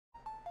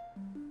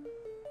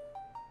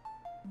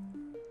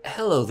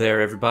Hello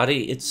there,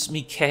 everybody. It's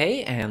me,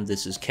 Chay, and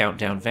this is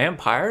Countdown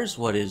Vampires,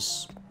 what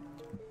is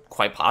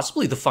quite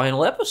possibly the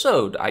final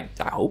episode. I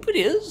hope it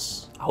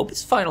is. I hope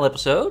it's the final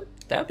episode.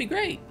 That would be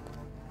great.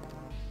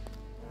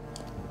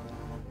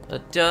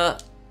 But, I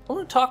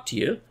want to talk to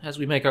you as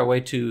we make our way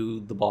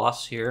to the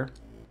boss here.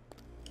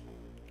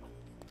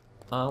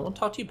 I want to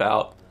talk to you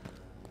about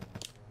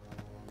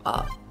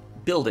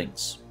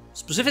buildings.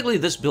 Specifically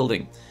this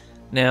building.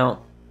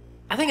 Now,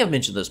 I think I've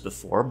mentioned this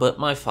before, but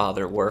my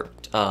father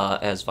worked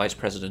as vice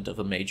president of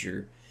a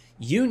major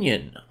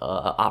union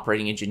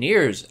operating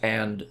engineers,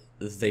 and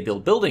they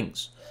build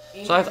buildings.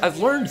 So I've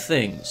learned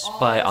things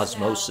by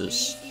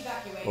osmosis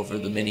over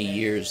the many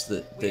years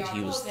that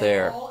he was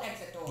there.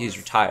 He's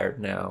retired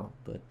now,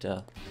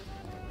 but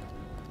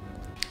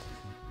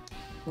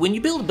when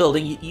you build a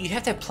building, you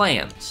have to have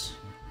plans,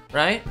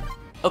 right?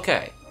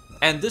 Okay,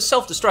 and this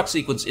self-destruct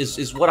sequence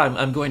is what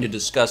I'm going to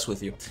discuss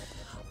with you.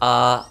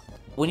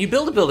 When you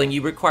build a building,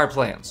 you require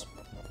plans.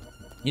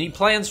 You need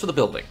plans for the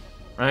building,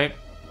 right?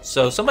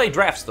 So somebody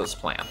drafts those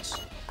plans,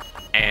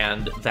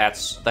 and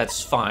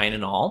that's fine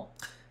and all.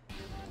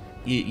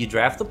 You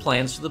draft the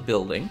plans for the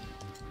building,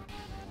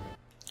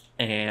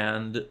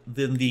 and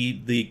then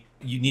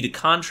you need a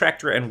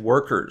contractor and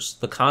workers.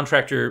 The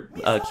contractor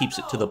keeps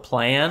it to the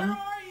plan,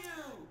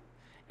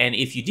 and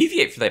if you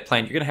deviate from that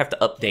plan, you're going to have to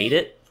update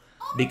it,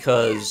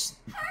 because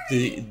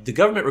the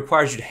government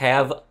requires you to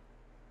have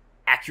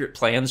accurate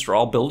plans for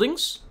all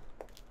buildings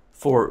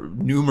for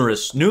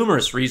numerous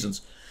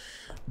reasons.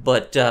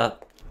 But that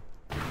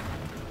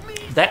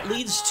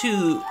leads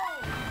to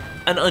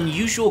an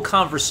unusual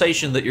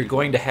conversation that you're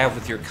going to have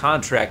with your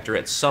contractor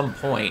at some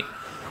point,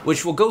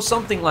 which will go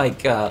something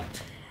like,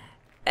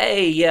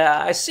 hey,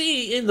 I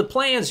see in the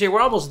plans here we're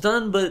almost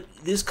done, but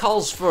this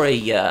calls for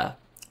a,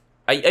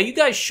 are you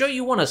guys sure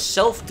you want a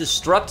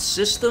self-destruct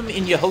system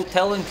in your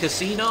hotel and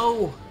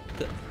casino?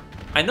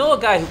 I know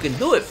a guy who can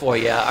do it for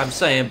you, I'm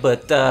saying,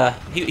 but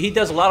he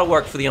does a lot of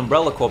work for the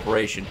Umbrella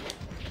Corporation.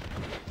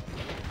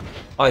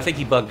 Oh, I think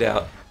he bugged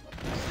out.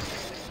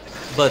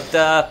 But,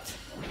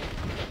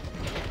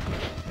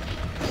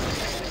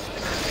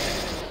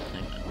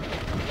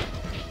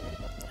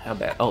 how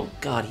bad? Oh,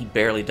 God, he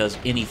barely does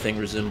anything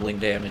resembling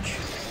damage.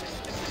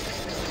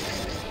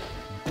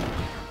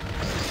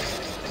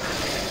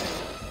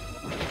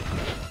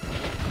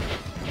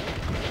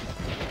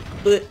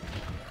 But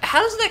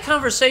how does that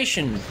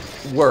conversation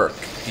work,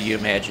 do you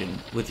imagine,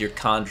 with your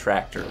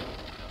contractor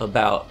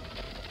about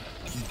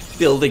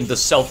building the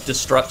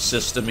self-destruct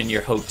system in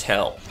your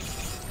hotel?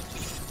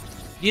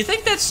 Do you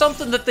think that's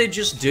something that they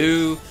just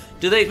do?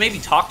 Do they maybe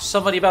talk to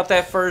somebody about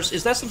that first?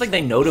 Is that something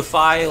they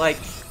notify, like,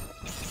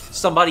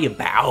 somebody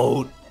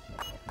about?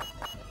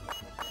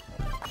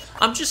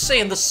 I'm just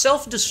saying, the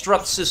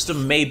self-destruct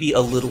system may be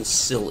a little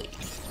silly.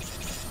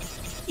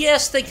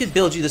 Yes, they could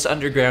build you this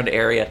underground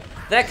area.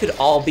 That could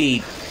all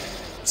be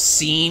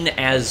seen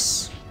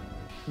as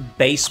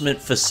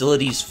basement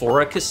facilities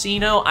for a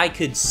casino. I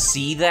could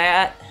see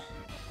that.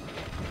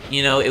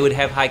 You know, it would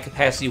have high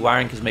capacity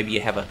wiring because maybe you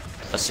have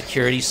a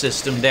security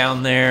system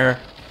down there,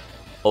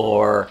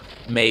 or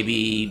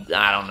maybe,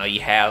 I don't know,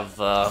 you have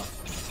oh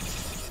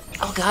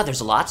God,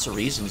 there's lots of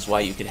reasons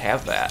why you could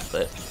have that,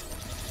 but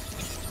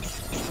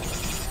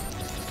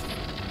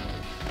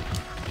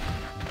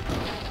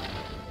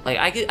like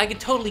I could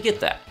totally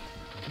get that.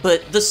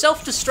 But the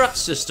self-destruct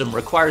system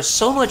requires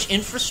so much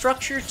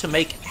infrastructure to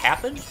make it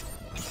happen.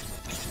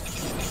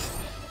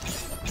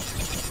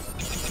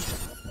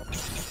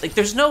 Like,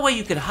 there's no way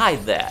you can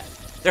hide that.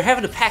 They're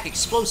having to pack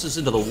explosives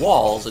into the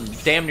walls in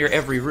damn near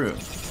every room.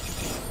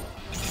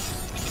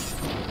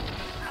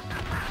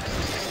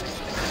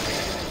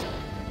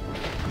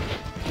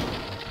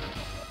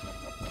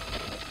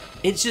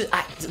 It's just,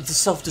 the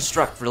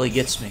self-destruct really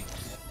gets me.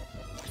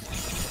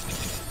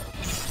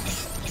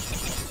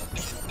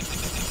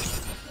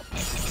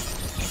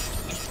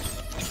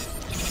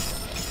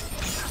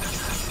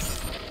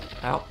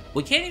 Well,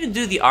 we can't even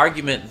do the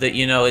argument that,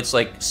 you know, it's,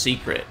 like,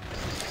 secret.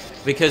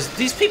 Because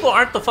these people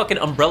aren't the fucking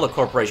Umbrella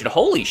Corporation.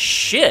 Holy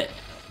shit!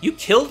 You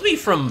killed me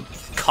from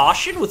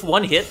caution with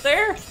one hit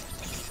there?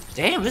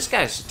 Damn, this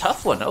guy's a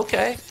tough one,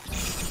 okay.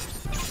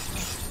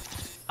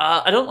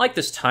 I don't like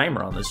this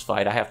timer on this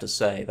fight, I have to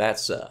say.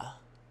 That's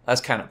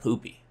kind of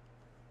poopy.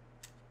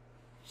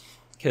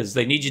 Because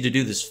they need you to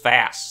do this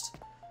fast.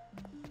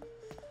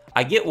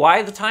 I get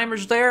why the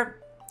timer's there.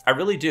 I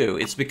really do.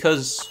 It's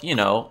because, you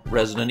know,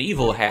 Resident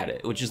Evil had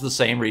it, which is the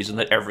same reason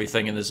that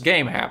everything in this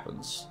game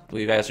happens.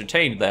 We've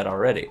ascertained that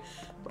already.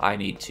 I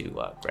need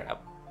to grab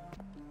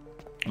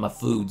my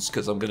foods,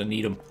 because I'm going to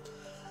need them.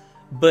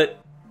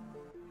 But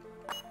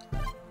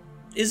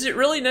is it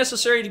really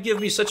necessary to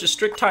give me such a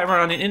strict timer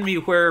on an enemy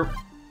where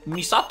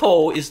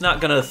Misato is not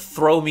going to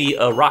throw me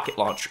a rocket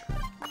launcher?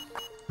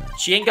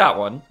 She ain't got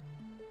one.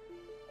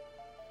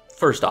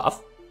 First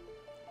off.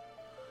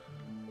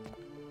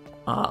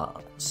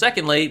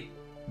 Secondly,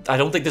 I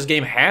don't think this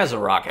game has a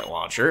rocket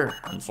launcher,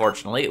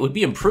 unfortunately. It would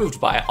be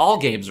improved by, all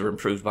games are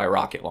improved by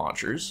rocket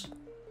launchers.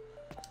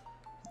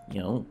 You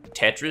know,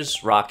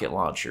 Tetris, rocket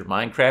launcher.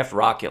 Minecraft,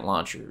 rocket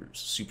launcher.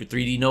 Super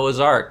 3D Noah's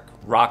Ark,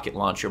 rocket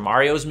launcher.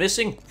 Mario's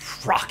missing,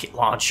 rocket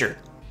launcher.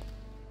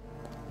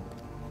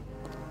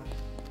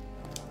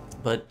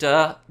 But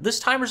this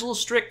timer's a little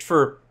strict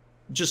for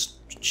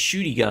just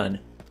shooty gun.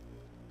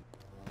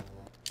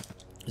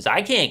 Because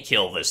I can't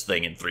kill this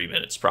thing in 3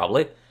 minutes,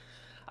 probably.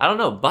 I don't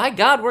know. By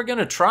God, we're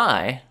gonna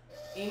try.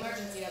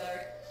 Emergency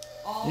alert.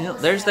 You know,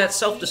 there's that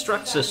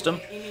self-destruct system,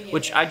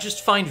 which I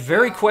just find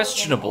very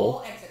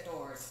questionable.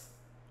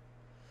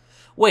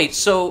 Wait,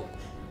 so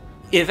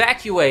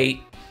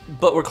evacuate,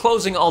 but we're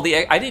closing all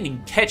the... I didn't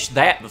even catch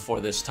that before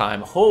this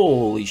time.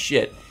 Holy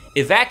shit.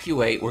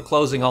 Evacuate, we're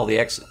closing all the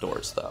exit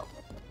doors, though.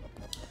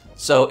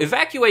 So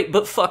evacuate,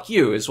 but fuck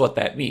you, is what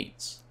that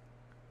means.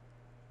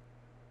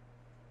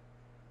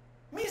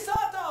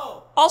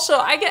 Misato! Also,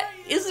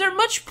 is there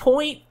much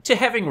point to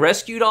having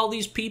rescued all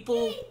these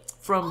people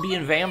from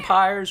being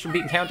vampires, from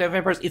being countdown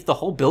vampires, if the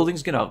whole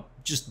building's gonna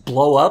just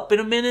blow up in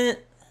a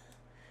minute?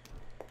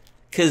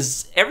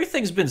 Because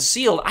everything's been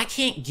sealed. I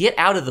can't get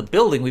out of the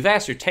building. We've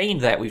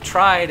ascertained that. We've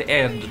tried,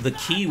 and the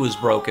key was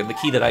broken. The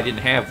key that I didn't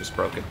have was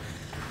broken.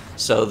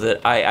 So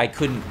that I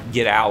couldn't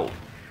get out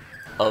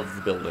of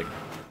the building.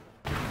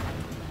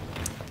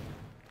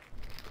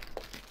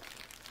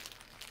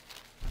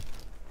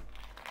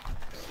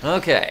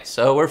 Okay,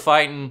 so we're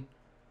fighting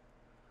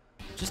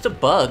just a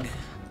bug.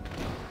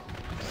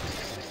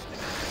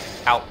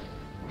 Ow.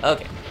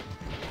 Okay.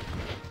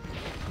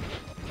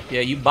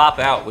 Yeah, you bop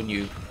out when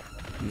you've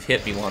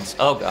hit me once.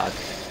 Oh, God.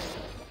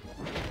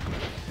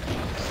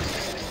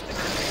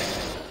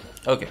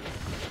 Okay.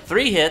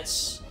 3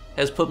 hits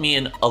has put me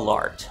in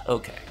alert.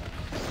 Okay.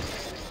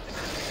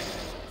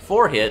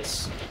 4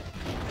 hits.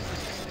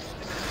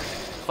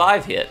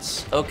 5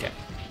 hits. Okay.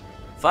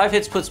 5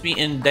 hits puts me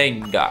in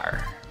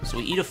danger. So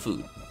we eat a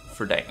food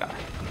for danger.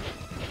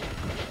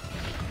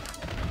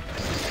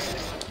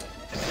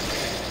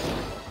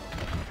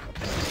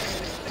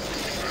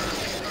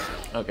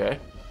 Okay.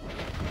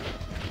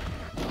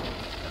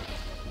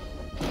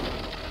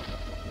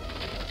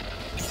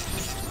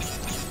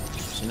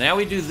 So now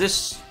we do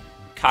this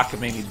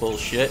cockamamie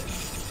bullshit.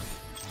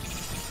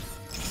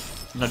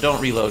 No,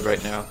 don't reload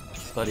right now,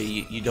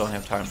 buddy. You don't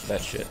have time for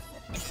that shit.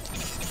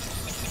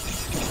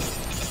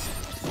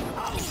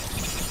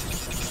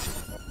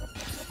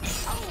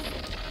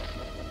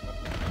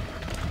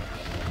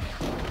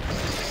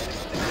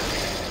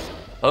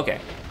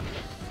 Okay.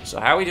 So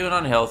how are we doing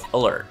on health?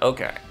 Alert.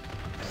 Okay.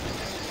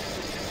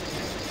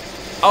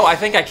 Oh, I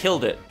think I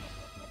killed it.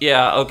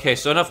 Yeah, okay,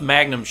 so enough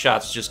magnum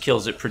shots just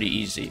kills it pretty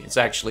easy. It's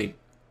actually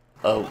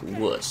a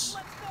wuss.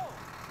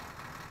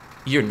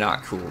 You're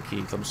not cool,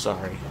 Keith. I'm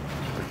sorry.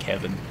 Or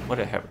Kevin. What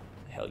the hell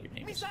your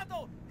name is.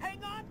 Misato,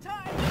 hang on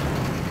tight.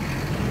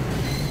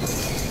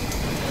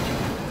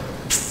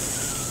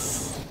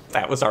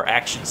 That was our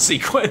action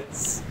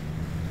sequence.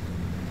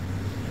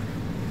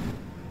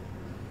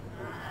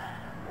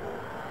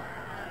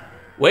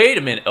 Wait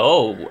a minute.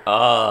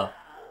 Oh,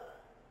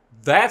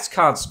 that's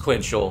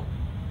consequential.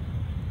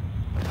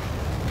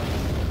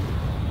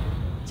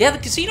 Yeah, the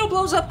casino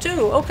blows up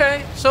too.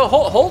 Okay, so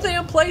whole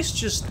damn place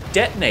just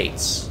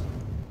detonates.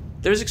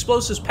 There's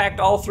explosives packed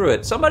all through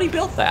it. Somebody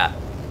built that.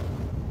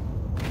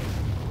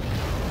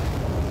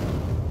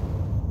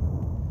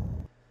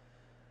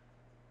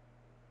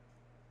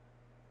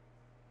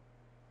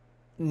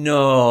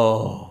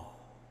 No.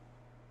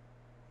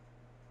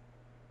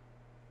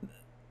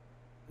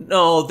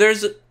 No,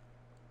 there's a...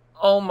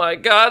 Oh my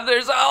God,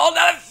 there's a whole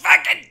nother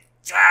fucking...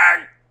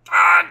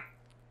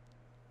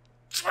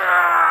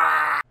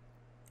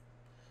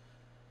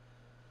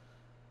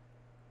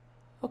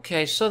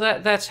 Okay, so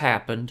that's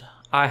happened.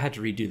 I had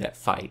to redo that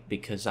fight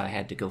because I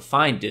had to go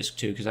find Disc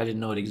 2 because I didn't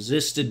know it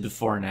existed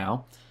before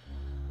now.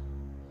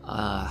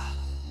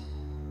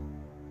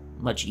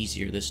 Much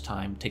easier this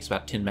time. Takes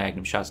about 10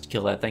 magnum shots to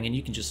kill that thing, and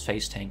you can just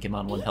face tank him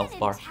on 1 health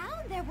bar. Even in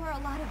town, there were a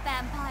lot of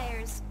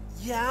vampires.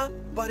 Yeah,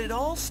 but it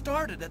all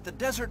started at the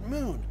desert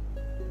moon.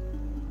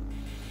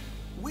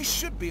 We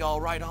should be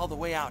all right all the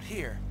way out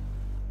here.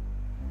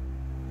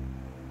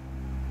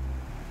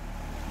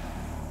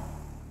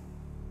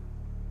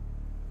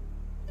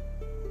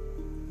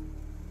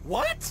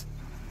 What?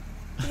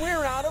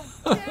 We're out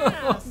of gas!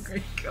 Oh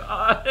my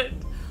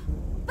God.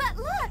 But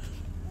look,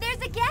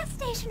 there's a gas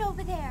station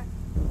over there.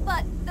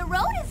 But the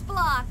road is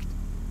blocked.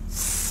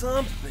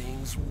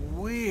 Something's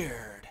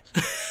weird.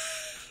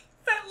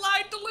 That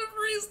line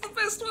delivery is the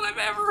best one I've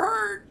ever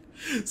heard.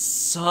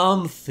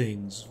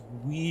 Something's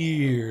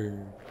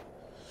weird.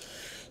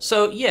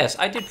 So, yes,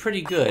 I did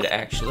pretty good,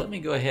 actually. Let me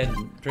go ahead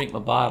and drink my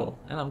bottle,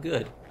 and I'm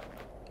good.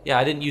 Yeah,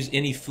 I didn't use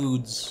any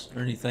foods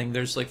or anything.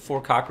 There's like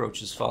 4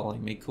 cockroaches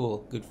following me.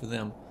 Cool. Good for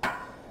them.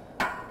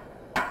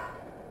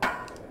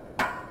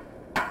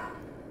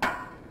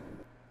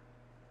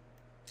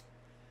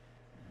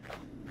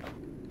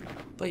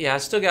 But yeah, I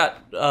still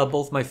got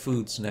both my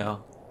foods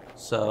now.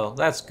 So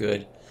that's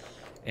good.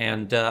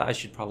 And I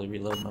should probably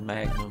reload my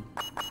Magnum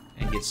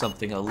and get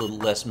something a little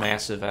less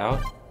massive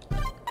out.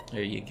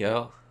 There you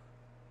go.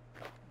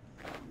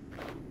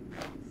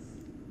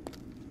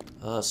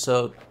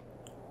 So...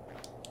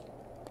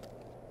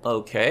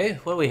 Okay,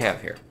 what do we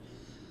have here?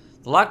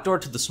 The locked door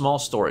to the small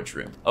storage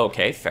room.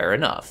 Okay, fair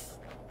enough.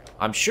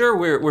 I'm sure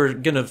we're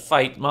gonna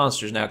fight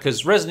monsters now,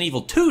 because Resident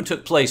Evil 2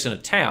 took place in a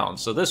town,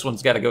 so this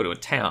one's got to go to a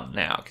town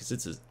now, because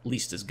it's at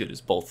least as good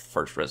as both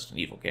first Resident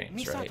Evil games,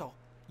 Misato, right?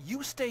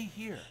 you stay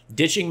here.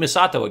 Ditching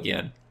Misato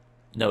again.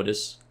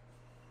 Notice.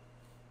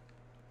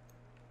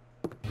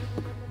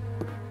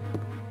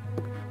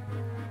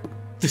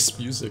 This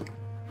music.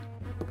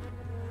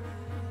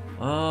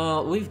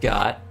 We've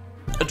got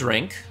a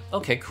drink.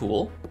 Okay,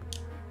 cool.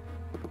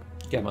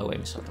 Get out of my way,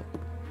 Misato.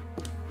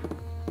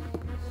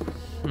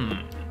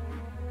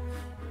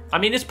 I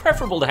mean, it's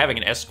preferable to having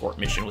an escort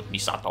mission with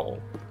Misato.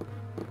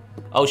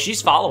 Oh,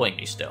 she's following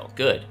me still.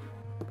 Good.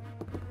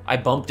 I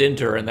bumped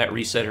into her and that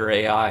reset her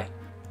AI.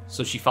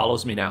 So she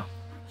follows me now.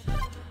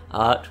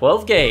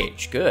 12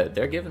 gauge. Good.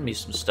 They're giving me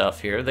some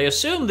stuff here. They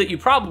assume that you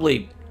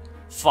probably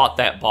fought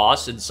that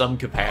boss in some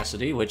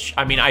capacity, which,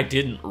 I mean, I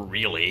didn't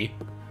really.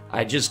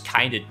 I just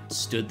kind of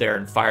stood there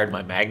and fired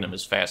my magnum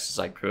as fast as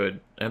I could,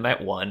 and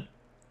that won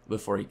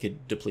before he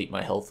could deplete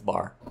my health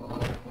bar.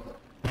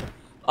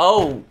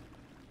 Oh,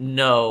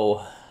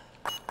 no.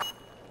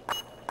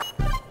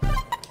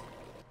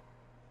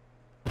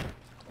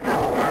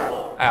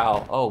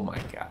 Ow. Oh my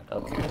god.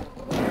 Okay.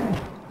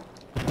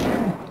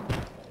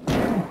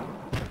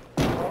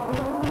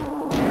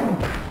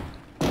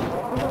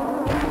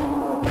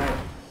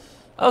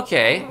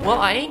 Okay, well,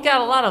 I ain't got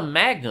a lot of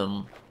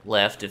magnum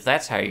left, if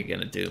that's how you're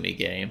gonna do me,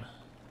 game.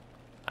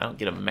 I don't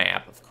get a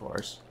map, of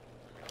course.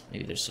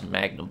 Maybe there's some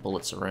magnum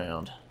bullets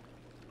around.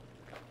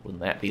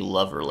 Wouldn't that be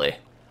lovely?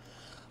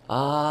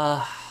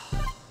 12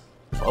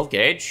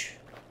 gauge.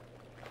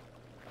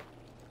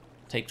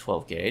 Take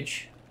 12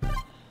 gauge.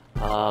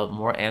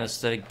 More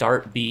anesthetic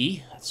dart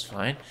B. That's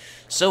fine.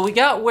 So we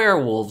got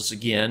werewolves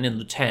again in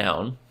the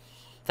town.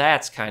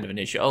 That's kind of an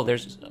issue. Oh,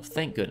 there's...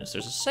 Thank goodness,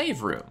 there's a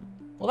save room.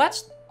 Well,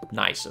 that's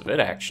nice of it,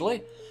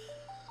 actually.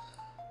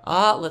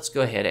 Let's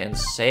go ahead and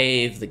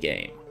save the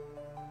game.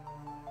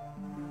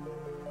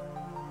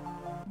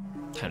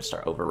 Time to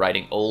start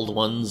overwriting old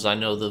ones. I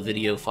know the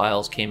video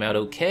files came out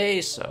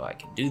okay, so I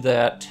can do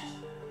that.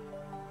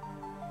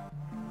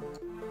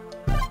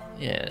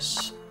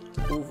 Yes,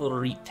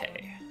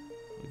 overwrite.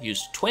 We've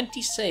used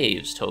 20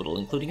 saves total,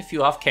 including a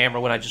few off camera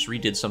when I just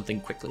redid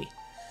something quickly.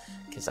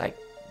 Because I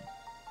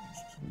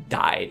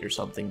died or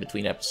something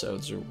between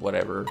episodes or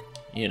whatever,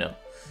 you know.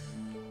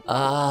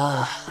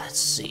 Let's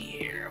see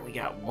here. We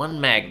got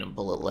one magnum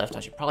bullet left. I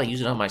should probably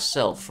use it on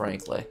myself,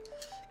 frankly.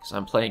 Because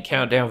I'm playing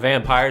Countdown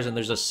Vampires and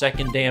there's a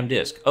second damn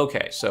disc.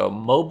 Okay, so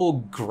mobile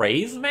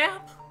grave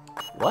map?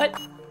 What?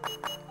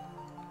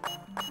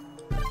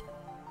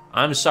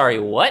 I'm sorry,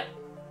 what?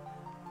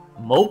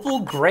 Mobile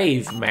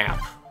grave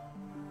map.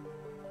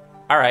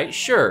 Alright,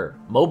 sure.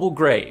 Mobile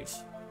grave.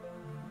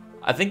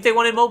 I think they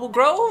wanted Mobile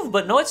Grove,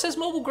 but no, it says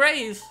Mobile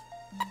Grave.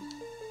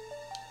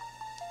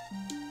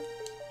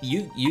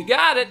 You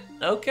got it.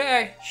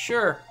 Okay,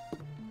 sure.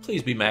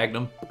 Please be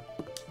Magnum.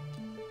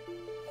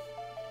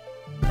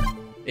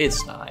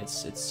 It's not.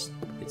 It's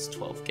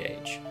 12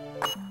 gauge.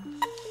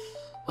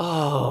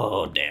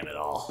 Oh, damn it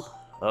all.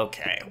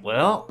 Okay,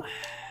 well,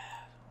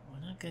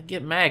 we're not gonna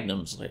get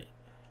Magnums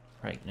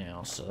right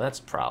now, so that's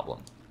a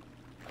problem.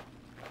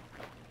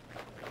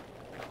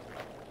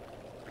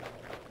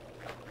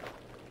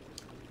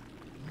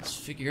 Let's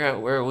figure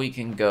out where we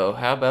can go.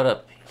 How about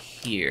up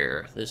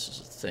here? This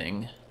is a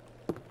thing.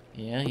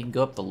 Yeah, you can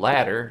go up the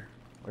ladder.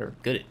 Whatever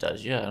good it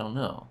does you, I don't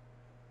know.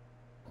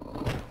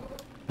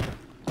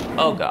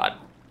 Oh, God.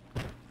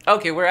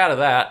 Okay, we're out of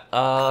that.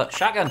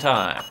 Shotgun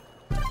time.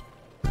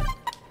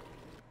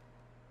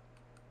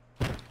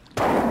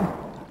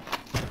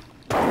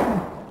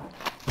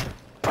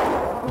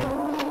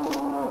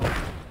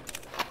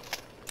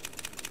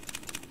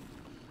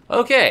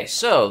 Okay,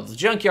 so the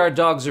junkyard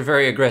dogs are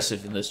very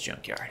aggressive in this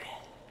junkyard.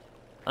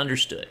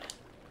 Understood.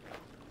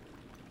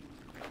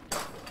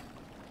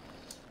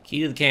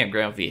 Key to the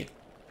campground vehicle.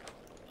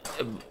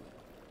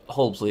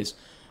 Hold, please.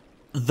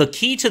 The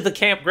key to the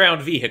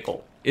campground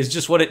vehicle is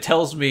just what it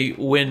tells me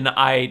when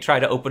I try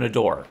to open a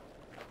door.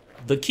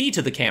 The key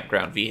to the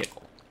campground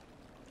vehicle.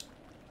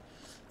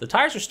 The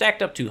tires are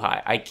stacked up too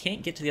high. I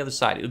can't get to the other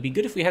side. It would be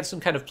good if we had some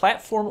kind of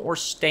platform or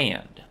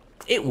stand.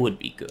 It would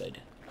be good.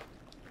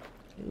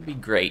 It would be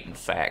great, in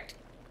fact.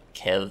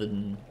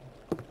 Kenneth.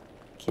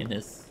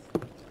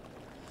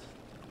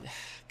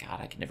 God,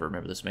 I can never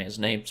remember this man's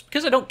name. It's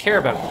because I don't care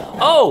about him.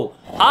 Oh,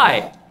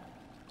 hi.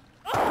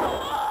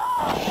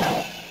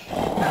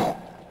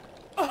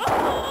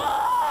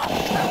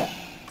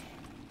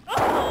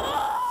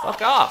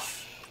 Fuck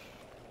off.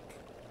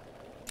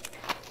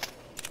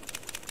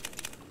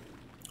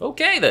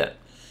 Okay, then.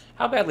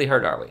 How badly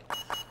hurt are we?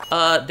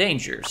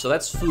 Danger. So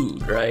that's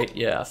food, right?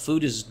 Yeah,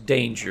 food is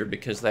danger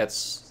because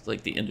that's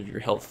like the end of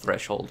your health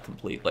threshold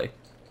completely.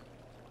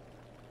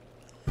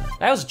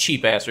 That was a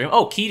cheap-ass room.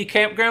 Oh, key to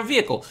campground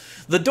vehicle.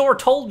 The door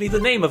told me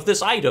the name of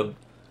this item.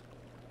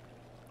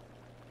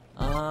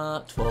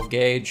 12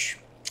 gauge.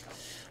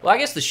 Well, I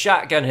guess the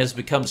shotgun has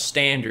become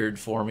standard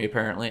for me,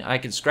 apparently. I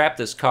can scrap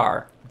this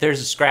car.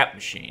 There's a scrap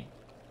machine.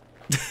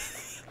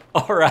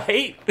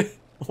 Alright.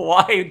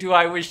 Why do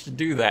I wish to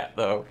do that,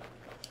 though?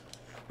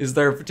 Is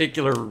there a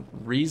particular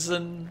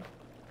reason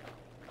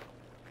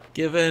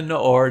given,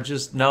 or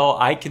just, no,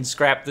 I can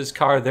scrap this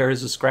car, there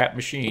is a scrap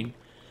machine?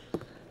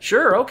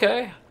 Sure,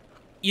 okay.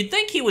 You'd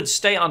think he would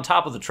stay on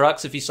top of the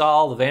trucks if he saw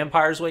all the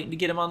vampires waiting to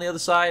get him on the other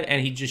side,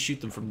 and he'd just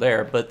shoot them from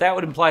there, but that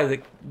would imply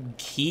that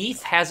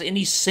Keith has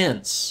any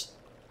sense.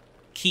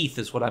 Keith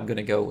is what I'm going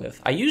to go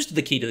with. I used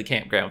the key to the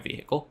campground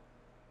vehicle.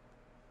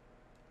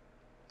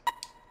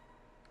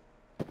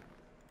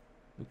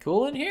 We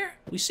cool in here?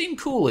 We seem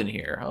cool in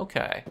here,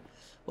 okay.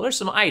 Well, there's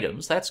some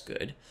items, that's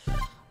good.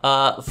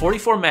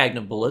 44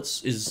 Magnum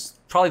bullets is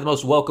probably the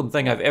most welcome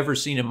thing I've ever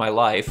seen in my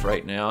life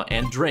right now,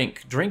 and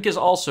drink. Drink is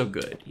also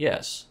good,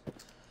 yes.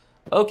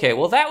 Okay,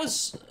 well that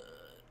was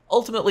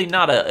ultimately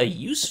not a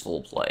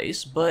useful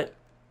place, but...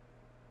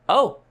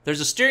 Oh,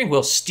 there's a steering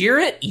wheel. Steer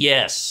it?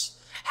 Yes.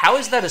 How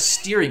is that a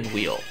steering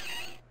wheel?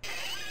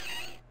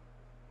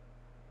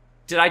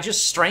 Did I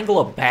just strangle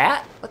a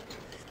bat? What?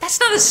 That's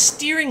not a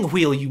steering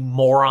wheel, you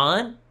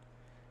moron.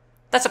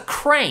 That's a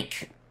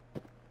crank.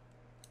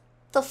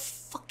 The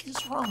fuck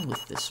is wrong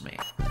with this man?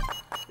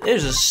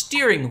 There's a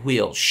steering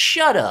wheel.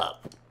 Shut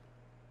up.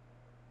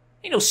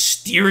 Ain't no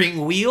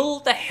steering wheel.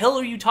 What the hell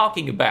are you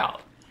talking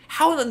about?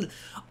 How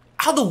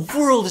the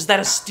world is that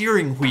a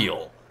steering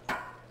wheel?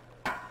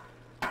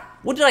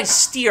 What did I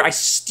steer? I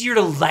steered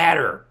a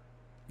ladder.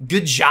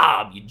 Good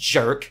job, you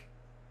jerk.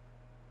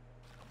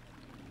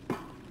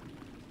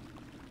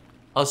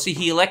 Oh, see,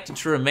 he elected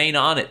to remain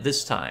on it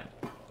this time.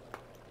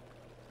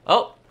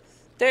 Oh,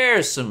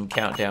 there's some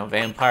countdown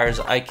vampires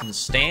I can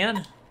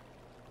stand.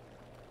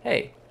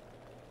 Hey.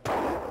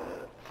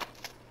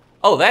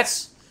 Oh,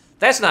 that's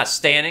not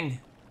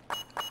standing.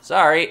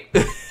 Sorry.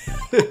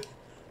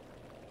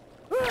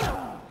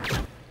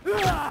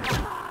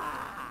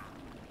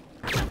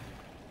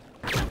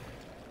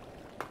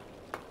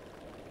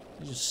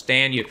 Just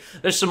stand you.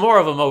 There's some more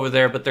of them over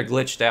there, but they're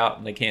glitched out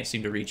and they can't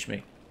seem to reach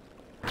me.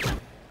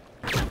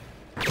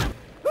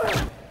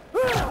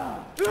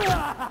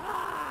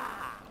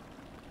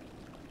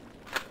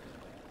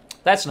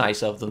 That's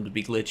nice of them to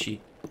be glitchy.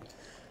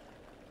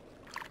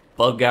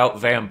 Bug out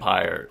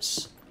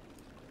vampires.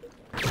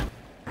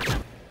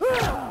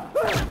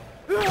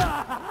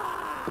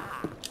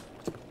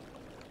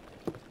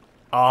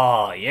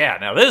 Oh, yeah,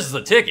 now this is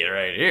the ticket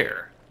right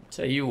here.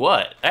 Tell you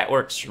what, that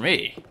works for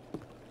me.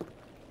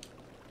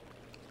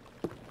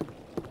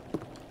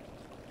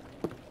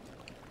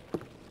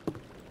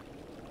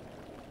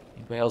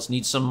 Anybody else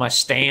need some of my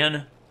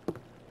Stan?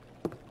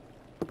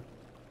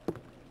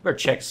 Better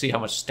check to see how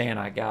much Stan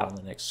I got on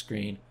the next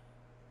screen.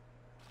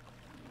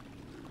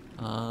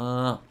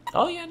 Oh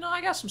yeah, no,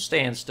 I got some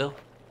Stan still.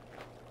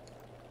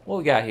 What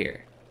we got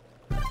here?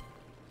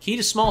 Key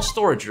to small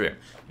storage room.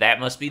 That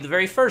must be the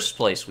very first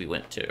place we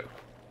went to.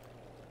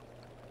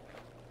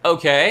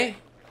 Okay.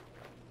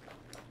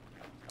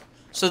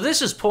 So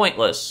this is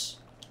pointless,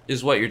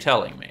 is what you're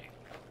telling me.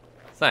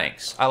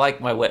 Thanks. I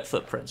like my wet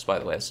footprints, by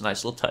the way. It's a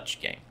nice little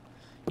touch game.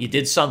 You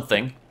did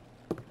something.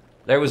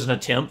 There was an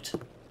attempt.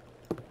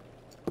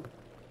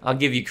 I'll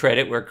give you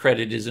credit where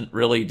credit isn't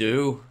really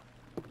due.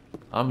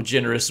 I'm a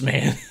generous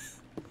man.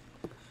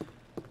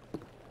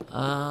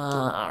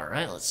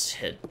 Alright, let's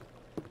head...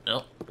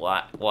 No,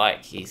 why,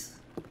 Keith?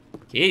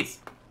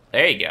 Keith,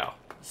 there you go.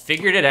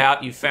 Figured it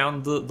out. You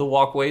found the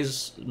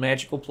walkway's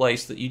magical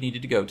place that you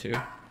needed to go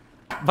to.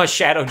 My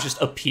shadow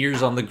just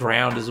appears on the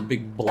ground as a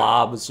big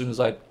blob as soon as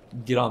I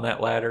get on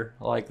that ladder.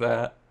 I like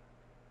that.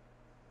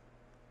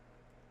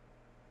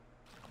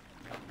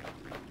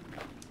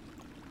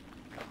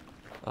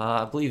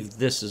 I believe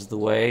this is the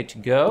way to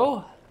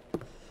go.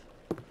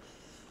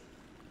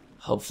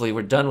 Hopefully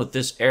we're done with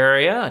this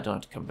area. I don't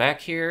have to come back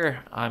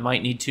here. I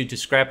might need to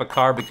scrap a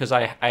car because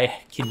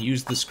I can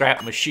use the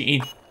scrap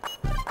machine.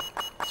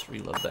 Let's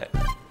reload that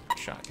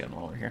shotgun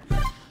while we're here.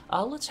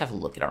 Let's have a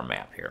look at our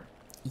map here.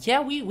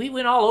 Yeah, we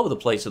went all over the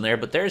place in there,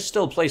 but there's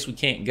still a place we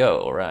can't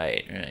go.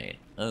 Right.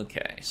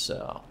 Okay,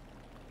 so...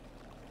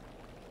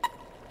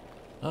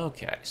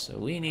 Okay, so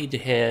we need to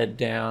head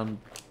down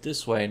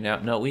this way now.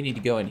 No, we need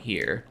to go in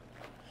here.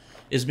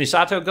 Is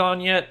Misato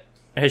gone yet?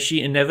 Has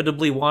she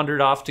inevitably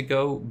wandered off to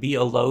go be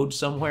a load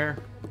somewhere?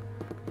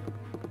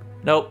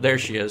 Nope, there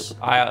she is.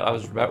 I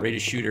was about ready to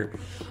shoot her.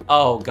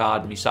 Oh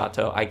god,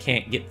 Misato, I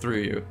can't get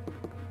through you.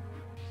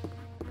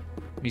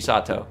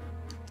 Misato,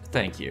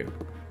 thank you.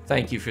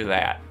 Thank you for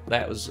that.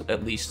 That was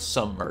at least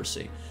some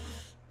mercy.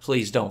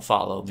 Please don't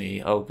follow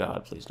me. Oh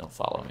god, please don't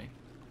follow me.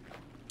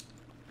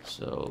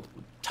 So,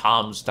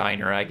 Tom's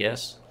Diner, I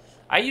guess.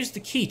 I used the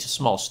key to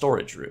small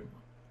storage room.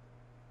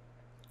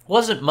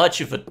 Wasn't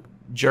much of a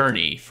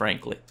journey,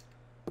 frankly.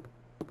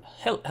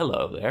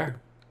 Hello there.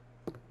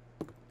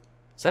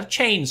 Is that a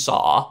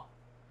chainsaw?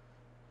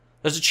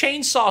 There's a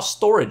chainsaw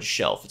storage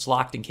shelf. It's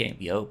locked and can't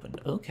be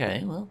opened.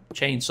 Okay, well,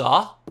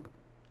 chainsaw.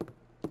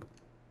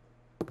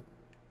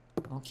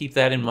 I'll keep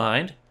that in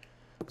mind.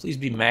 Please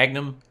be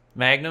Magnum.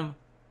 Magnum.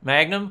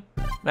 Magnum?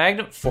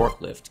 Magnum?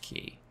 Forklift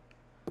key.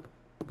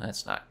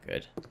 That's not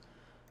good.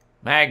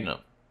 Magnum.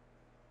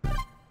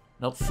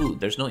 No food.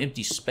 There's no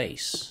empty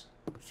space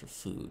for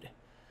food.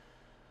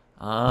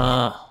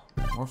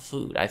 More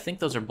food. I think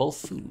those are both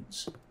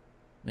foods.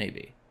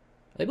 Maybe.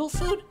 Are they both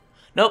food?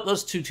 Nope,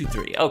 those 2, 2,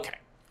 3. Okay.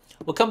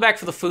 We'll come back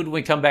for the food when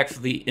we come back for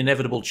the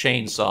inevitable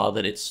chainsaw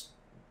that it's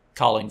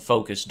calling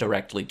focus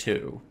directly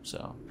to,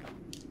 so.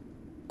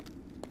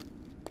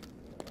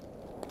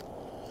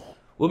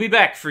 We'll be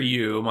back for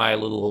you, my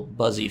little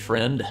buzzy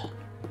friend.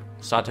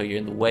 Sato, you're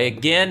in the way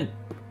again.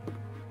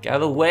 Get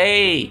out of the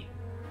way.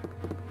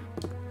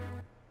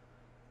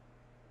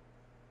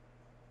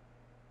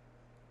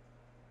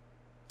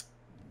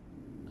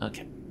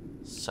 Okay,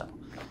 so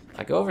if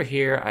I go over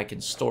here, I can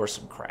store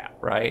some crap,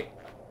 right?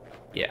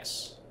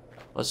 Yes.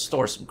 Let's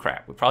store some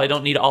crap. We probably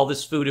don't need all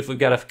this food if we've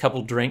got a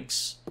couple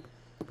drinks.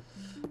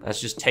 That's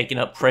just taking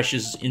up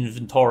precious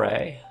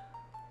inventory.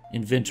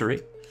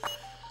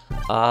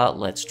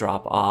 Let's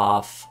drop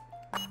off...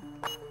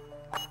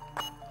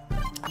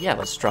 Yeah,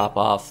 let's drop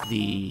off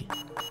the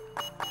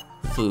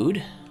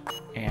food.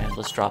 And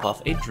let's drop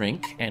off a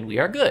drink, and we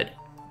are good.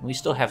 We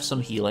still have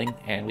some healing,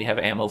 and we have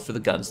ammo for the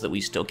guns that we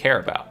still care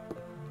about.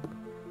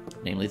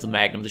 Namely the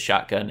Magnum, the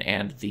shotgun,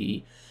 and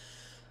the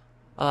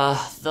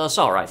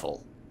assault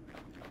rifle.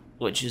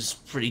 Which is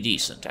pretty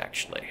decent,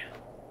 actually.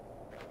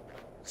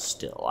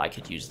 Still, I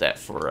could use that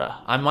for,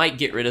 I might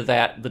get rid of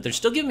that, but they're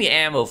still giving me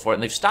ammo for it,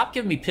 and they've stopped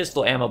giving me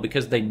pistol ammo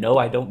because they know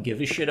I don't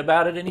give a shit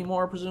about it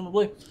anymore,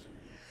 presumably.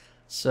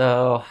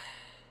 So,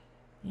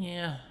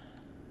 yeah,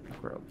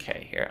 we're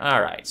okay here.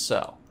 Alright,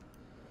 so,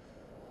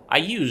 I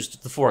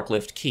used the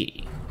forklift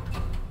key.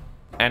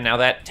 And now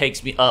that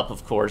takes me up,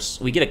 of course.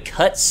 We get a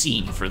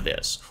cutscene for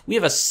this. We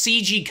have a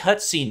CG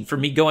cutscene for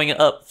me going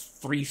up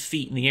 3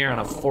 feet in the air on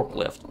a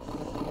forklift.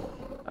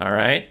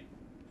 Alright.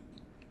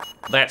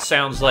 That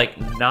sounds like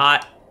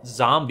not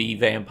zombie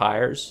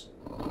vampires.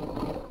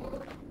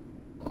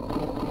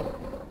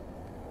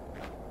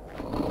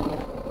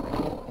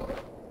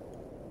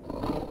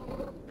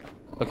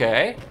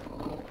 Okay.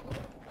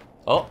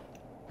 Oh.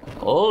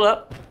 Hold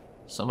up.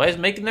 Somebody's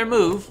making their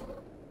move.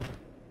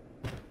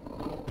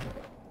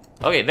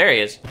 Okay, there he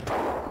is.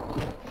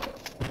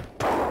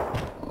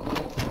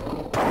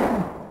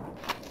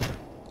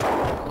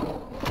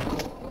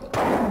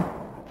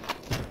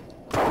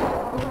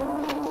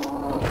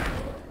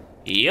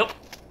 Yep.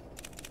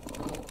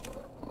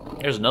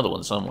 There's another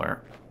one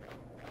somewhere.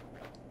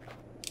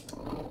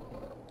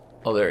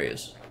 Oh, there he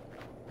is.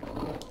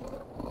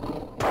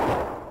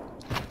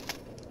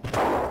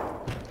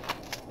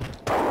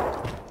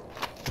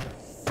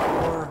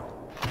 4,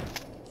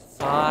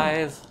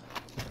 5,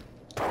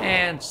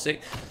 and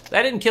 6.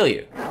 That didn't kill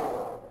you.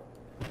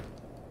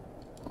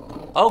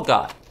 Oh,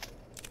 God.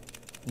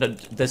 No,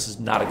 this is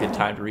not a good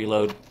time to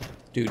reload.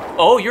 Dude.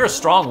 Oh, you're a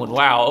strong one.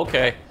 Wow,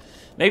 okay.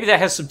 Maybe that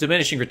has some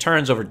diminishing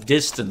returns over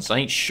distance. I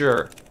ain't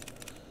sure.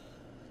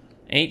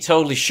 Ain't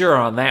totally sure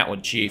on that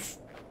one, Chief.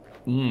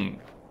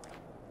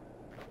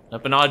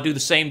 Up and ought to do the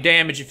same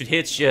damage if it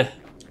hits you.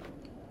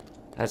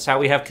 That's how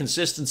we have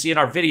consistency in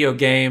our video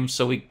games,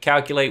 so we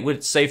calculate when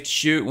it's safe to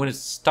shoot, when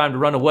it's time to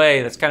run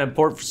away. That's kind of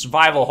important for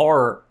survival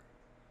horror.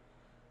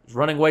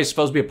 Running away is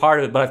supposed to be a part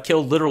of it, but I've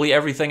killed literally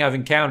everything I've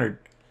encountered.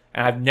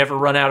 And I've never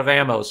run out of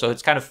ammo, so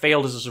it's kind of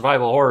failed as a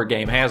survival horror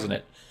game, hasn't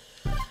it?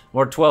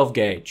 More 12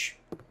 gauge.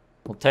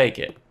 We'll take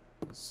it.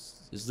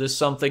 Is this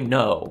something?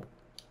 No.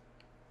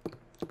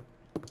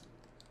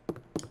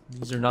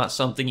 These are not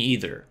something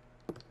either.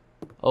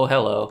 Oh,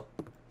 hello.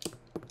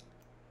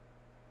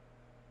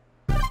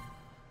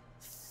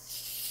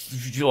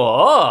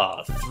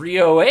 Oh,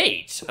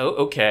 308. Oh,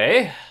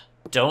 okay.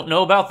 Don't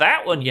know about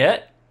that one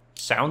yet.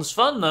 Sounds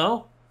fun,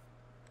 though.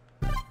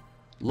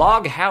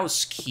 Log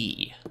house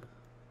key.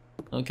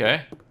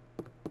 Okay.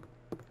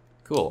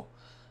 Cool.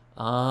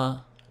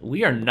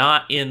 We are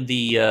not in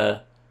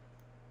the,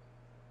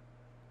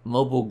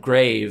 mobile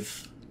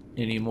grave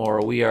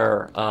anymore. We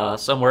are,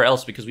 somewhere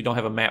else because we don't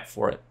have a map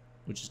for it,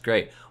 which is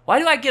great. Why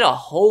do I get a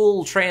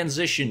whole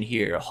transition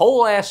here? A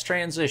whole-ass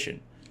transition.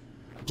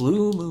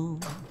 Blue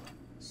Moon.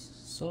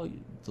 So,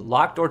 the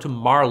locked door to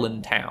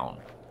Marlin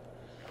Town.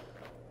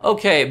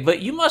 Okay,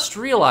 but you must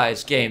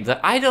realize, game, that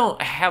I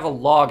don't have a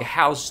log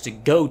house to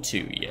go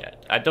to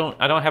yet. I don't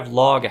have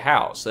log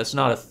house. That's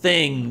not a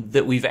thing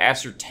that we've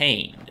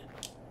ascertained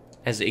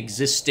as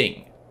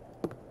existing.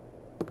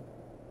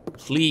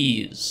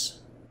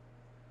 Please.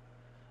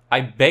 I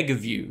beg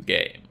of you,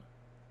 game.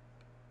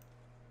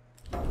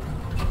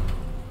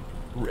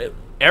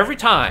 Every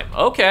time.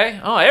 Okay.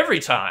 Oh,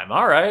 every time.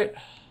 All right.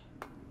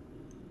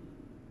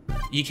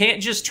 You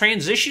can't just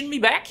transition me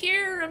back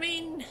here? I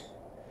mean,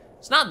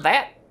 it's not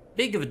that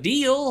big of a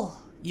deal.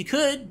 You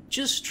could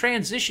just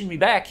transition me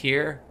back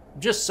here.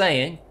 I'm just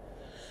saying.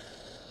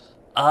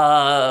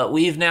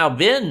 We've now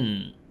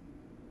been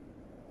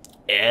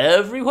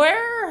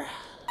everywhere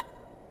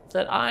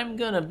that I'm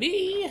gonna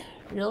be,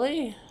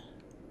 really.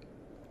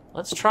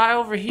 Let's try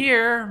over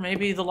here.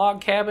 Maybe the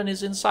log cabin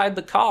is inside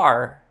the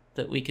car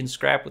that we can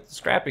scrap with the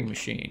scrapping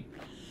machine.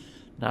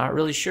 Not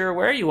really sure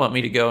where you want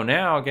me to go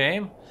now,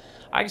 game.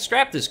 I can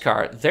scrap this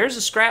car. There's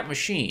a scrap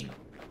machine.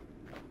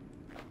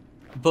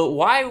 But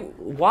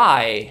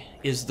why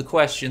is the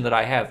question that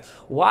I have.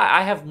 Why?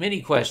 I have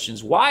many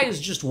questions. Why is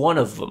just one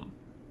of them?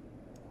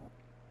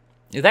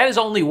 That is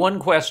only one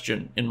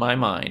question in my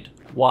mind.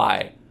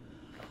 Why?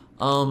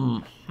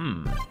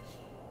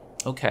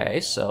 Okay,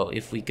 so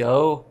if we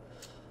go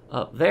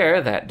up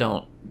there, that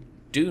don't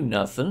do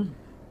nothing.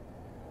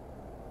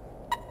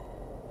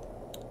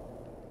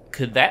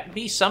 Could that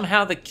be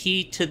somehow the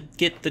key to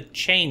get the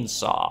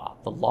chainsaw?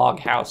 The log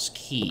house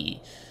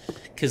key?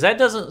 Because that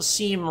doesn't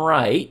seem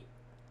right.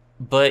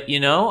 But, you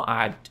know,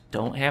 I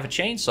don't have a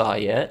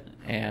chainsaw yet.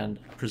 And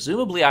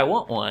presumably I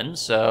want one,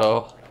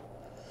 so...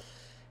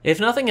 If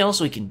nothing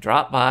else, we can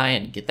drop by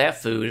and get that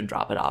food and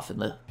drop it off in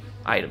the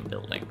item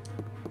building.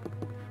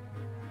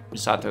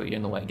 Misato, you're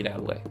in the way. Get out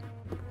of the way.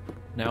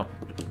 No,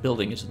 the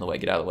building is in the way.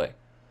 Get out of the way.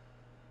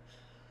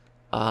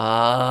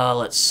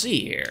 Let's see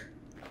here.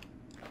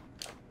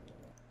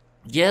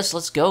 Yes,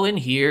 let's go in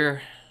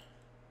here.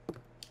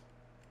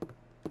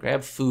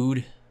 Grab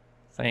food.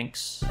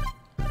 Thanks.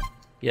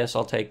 Yes,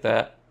 I'll take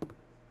that.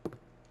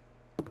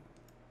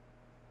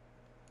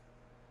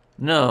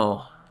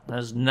 No, that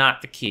is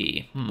not the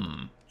key.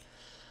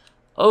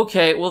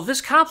 Okay, well,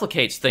 this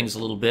complicates things a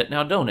little bit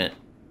now, don't it?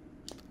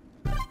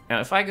 Now,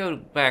 if I go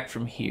back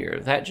from here,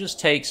 that just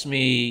takes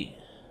me...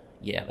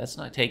 Yeah, that's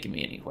not taking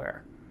me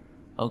anywhere.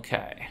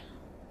 Okay.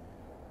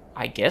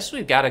 I guess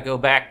we've got to go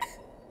back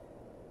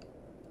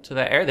to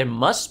that area. There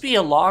must be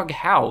a log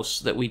house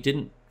that we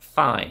didn't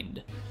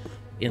find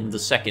in the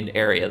second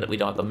area that we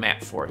don't have the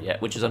map for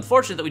yet, which is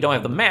unfortunate that we don't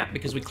have the map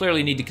because we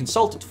clearly need to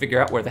consult it to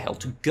figure out where the hell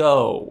to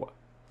go.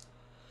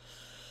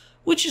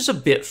 Which is a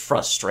bit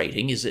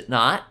frustrating, is it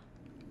not?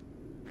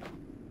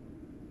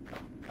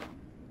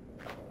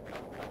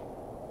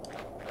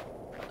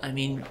 I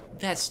mean,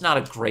 that's not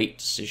a great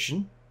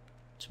decision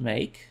to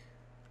make.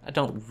 I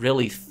don't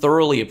really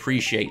thoroughly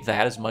appreciate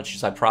that as much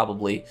as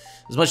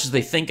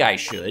they think I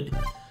should.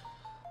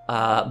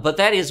 But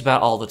that is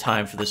about all the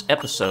time for this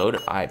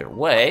episode either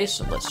way,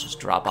 so let's just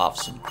drop off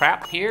some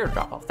crap here,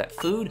 drop off that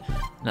food.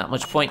 Not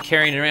much point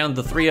carrying around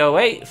the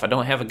 308 if I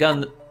don't have a gun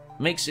that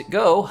makes it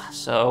go,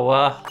 so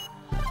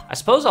I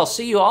suppose I'll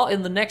see you all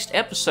in the next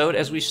episode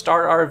as we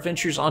start our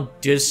adventures on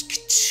Disc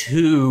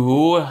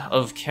 2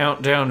 of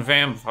Countdown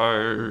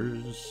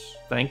Vampires.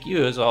 Thank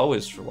you, as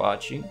always, for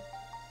watching.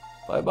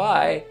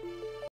 Bye-bye.